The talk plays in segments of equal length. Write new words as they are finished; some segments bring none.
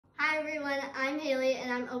everyone, I'm Haley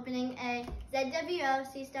and I'm opening a ZWO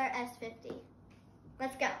Seestar S50.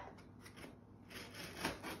 Let's go.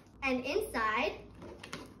 And inside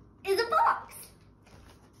is a box.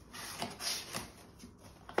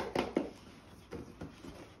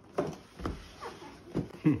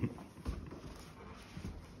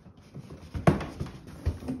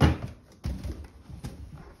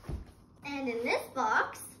 And in this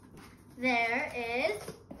box, there is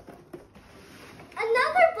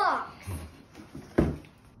another box.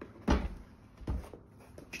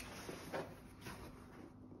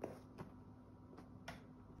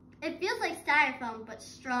 It feels like styrofoam, but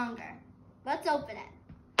stronger. Let's open it.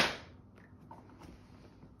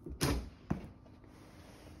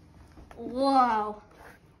 Whoa.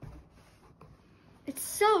 It's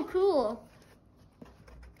so cool.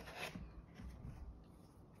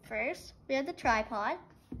 First, we have the tripod,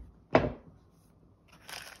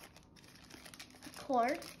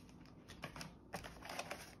 cord,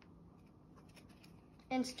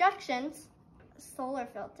 instructions, solar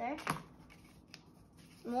filter,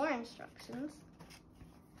 more instructions,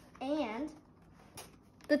 and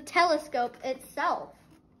the telescope itself.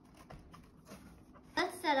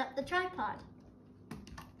 Let's set up the tripod.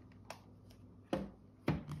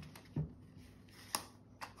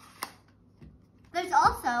 There's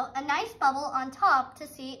also a nice bubble on top to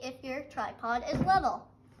see if your tripod is level.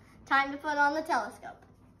 Time to put on the telescope.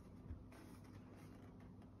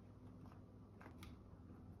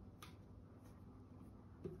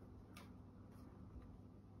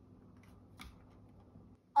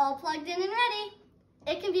 All plugged in and ready.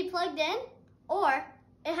 It can be plugged in, or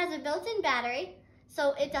it has a built-in battery,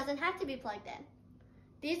 so it doesn't have to be plugged in.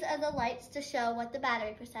 These are the lights to show what the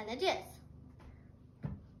battery percentage is.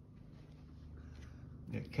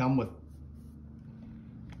 It comes with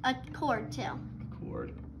a cord too. A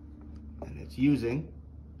cord, and it's using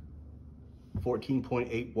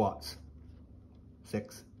 14.8 watts.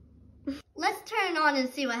 6. Let's turn it on and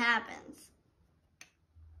see what happens.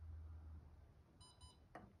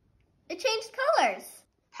 It changed colors.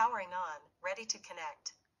 Powering on, ready to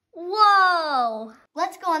connect. Whoa!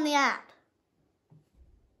 Let's go on the app.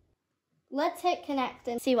 Let's hit connect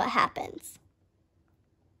and see what happens.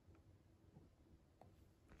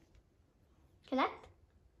 Connect?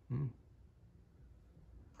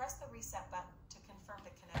 Press the reset button to confirm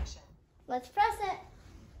the connection. Let's press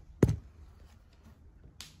it.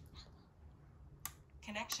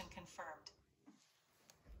 Connection confirmed.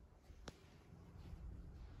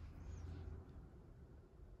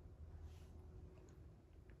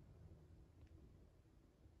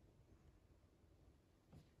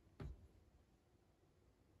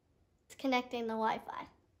 It's connecting the Wi-Fi.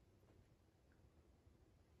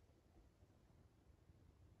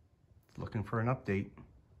 Looking for an update.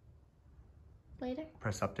 Later.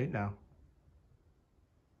 Press update now.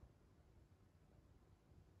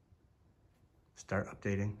 Start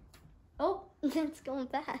updating. Oh, it's going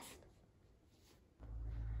fast.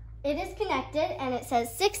 It is connected and it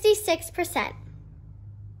says 66%.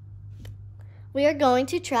 We are going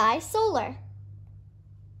to try solar.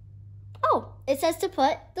 Oh, it says to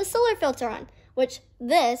put the solar filter on, which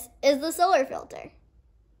this is the solar filter.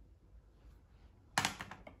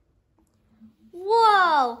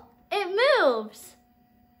 Whoa, it moves.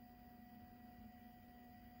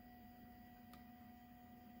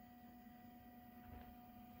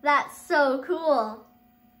 That's so cool.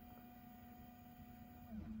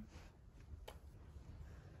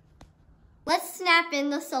 Let's snap in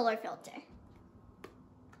the solar filter.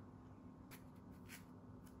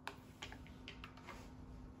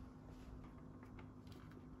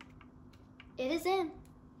 It is in.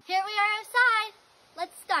 Here we are outside.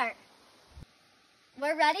 Let's start.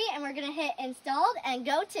 We're ready and we're gonna hit installed and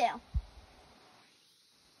go to.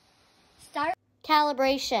 Start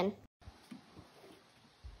calibration.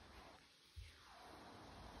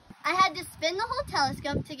 I had to spin the whole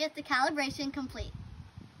telescope to get the calibration complete.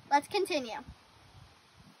 Let's continue.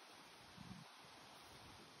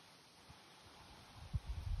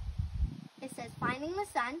 It says finding the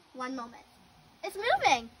sun, 1 moment. It's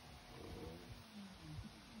moving.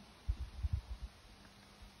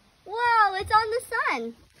 Whoa, it's on the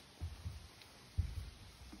sun.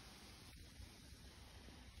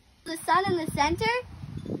 The sun in the center?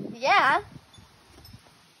 Yeah.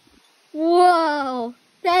 Whoa,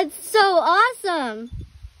 that's so awesome.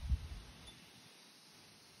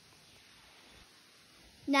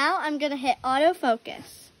 Now I'm gonna hit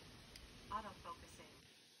autofocus. Autofocusing.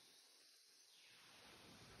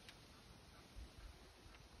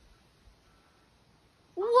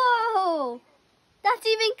 Whoa, that's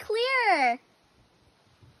even clearer.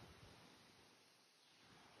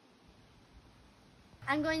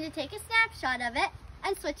 I'm going to take a snapshot of it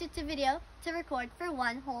and switch it to video to record for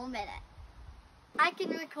 1 whole minute. I can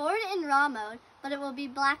record in RAW mode, but it will be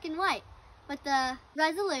black and white, but the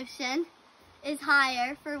resolution is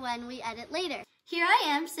higher for when we edit later. Here I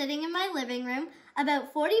am sitting in my living room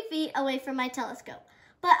about 40 feet away from my telescope,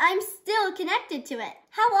 but I'm still connected to it.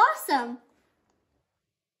 How awesome!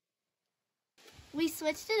 We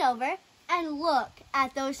switched it over and look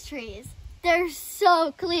at those trees. They're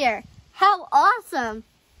so clear. How awesome!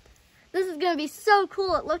 This is going to be so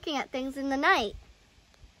cool at looking at things in the night.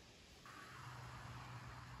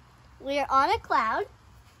 We are on a cloud,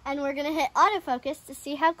 and we're going to hit autofocus to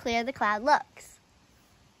see how clear the cloud looks.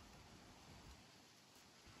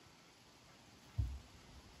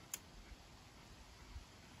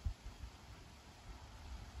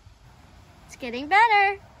 It's getting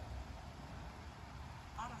better.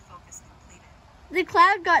 Autofocus completed. The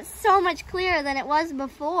cloud got so much clearer than it was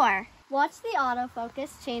before. Watch the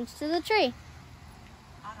autofocus change to the tree.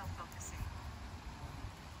 Autofocusing.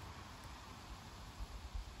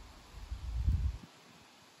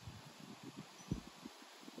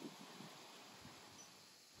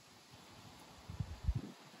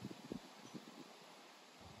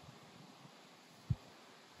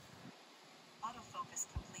 Autofocus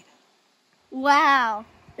completed. Wow,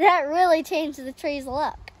 that really changed the tree's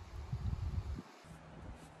look.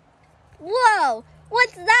 Whoa,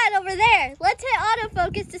 what's that over there? Let's hit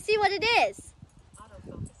autofocus to see what it is.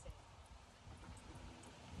 Autofocusing.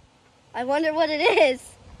 I wonder what it is.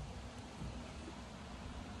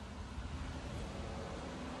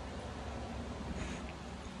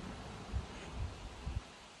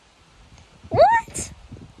 What?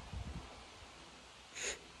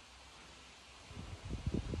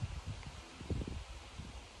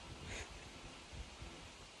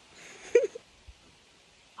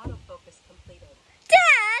 Autofocus completed.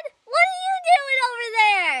 Dad, what are you doing over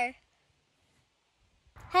there?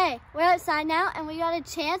 Hey, we're outside now and we got a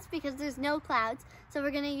chance because there's no clouds, so we're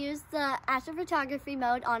gonna use the astrophotography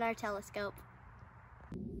mode on our telescope.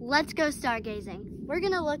 Let's go stargazing. We're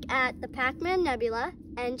gonna look at the Pac-Man Nebula,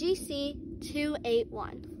 NGC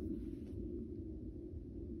 281.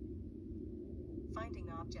 Finding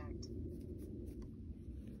object.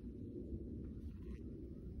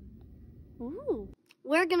 Ooh.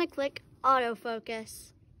 We're gonna click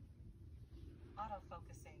autofocus.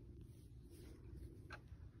 Autofocusing.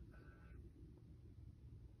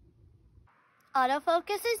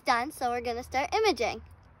 Autofocus is done, so we're gonna start imaging.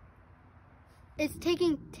 It's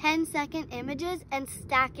taking 10-second images and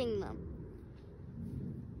stacking them.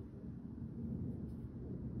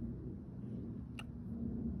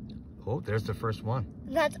 Oh, there's the first one.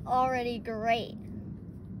 That's already great.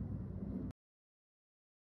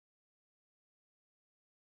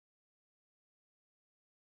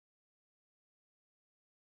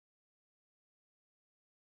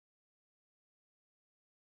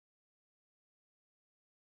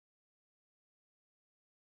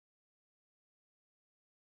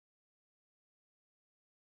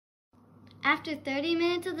 After 30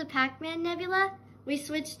 minutes of the Pac-Man Nebula, we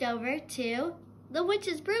switched over to the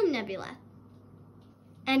Witch's Broom Nebula.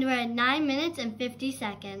 And we're at 9 minutes and 50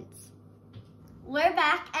 seconds. We're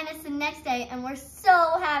back and it's the next day and we're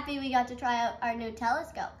so happy we got to try out our new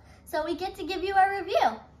telescope. So we get to give you our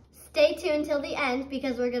review. Stay tuned till the end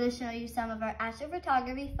because we're going to show you some of our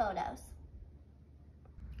astrophotography photos.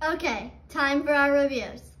 Okay, time for our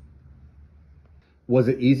reviews. Was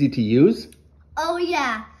it easy to use? Oh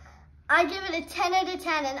yeah. I give it a 10 out of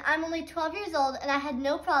 10 and I'm only 12 years old and I had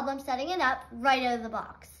no problem setting it up right out of the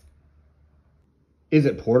box. Is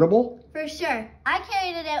it portable? For sure. I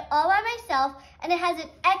carried it out all by myself and it has an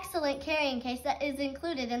excellent carrying case that is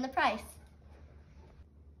included in the price.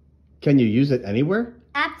 Can you use it anywhere?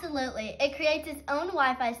 Absolutely. It creates its own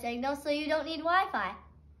Wi-Fi signal so you don't need Wi-Fi.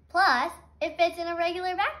 Plus, it fits in a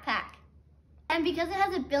regular backpack. And because it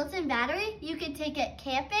has a built-in battery, you can take it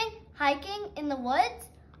camping, hiking in the woods,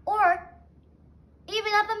 or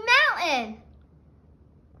even up a mountain.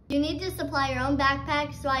 You need to supply your own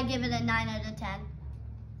backpack, so I give it a 9 out of 10.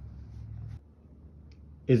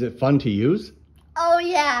 Is it fun to use? Oh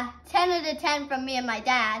yeah, 10 out of 10 from me and my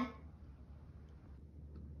dad.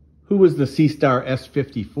 Who was the Seestar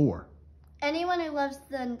S50 for? Anyone who loves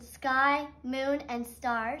the sky, moon, and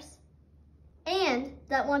stars, and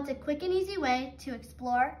that wants a quick and easy way to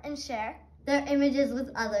explore and share their images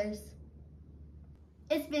with others.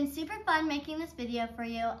 It's been super fun making this video for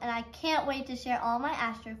you, and I can't wait to share all my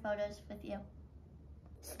astro photos with you.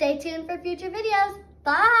 Stay tuned for future videos.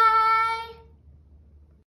 Bye!